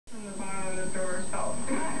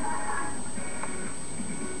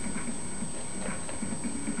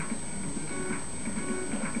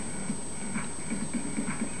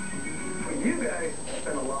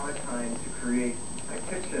create a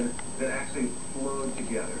kitchen that actually flowed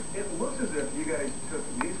together. It looks as if you guys took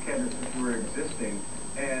these cabinets that were existing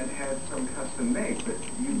and had some custom made, but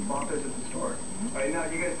you bought those at the store. All right, now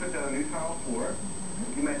you guys put down a new tile floor.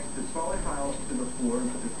 You matched the smaller tiles to the floor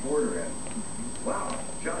and put this border in. Wow,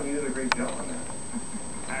 John, you did a great job on that.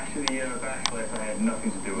 Actually, the backsplash, I had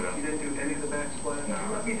nothing to do with it. You didn't do any of the backsplash? No.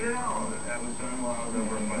 You let me down. That was done while I was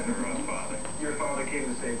over with my father. Your father came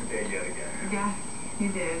to save the day yet again. Yes, you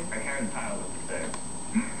did. I carried the tiles up the stairs.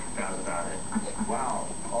 That was about it. Wow.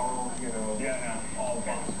 All, you know. Yeah, no, all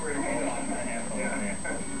box.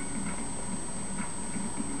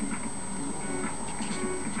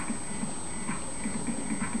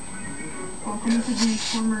 Welcome to the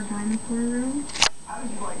former dinosaur room. How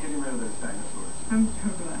did you like getting rid of those dinosaurs? I'm so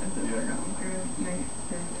glad that they're gone. They're nice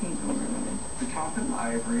to paint over with. The chocolate and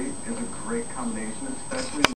ivory is a great combination, especially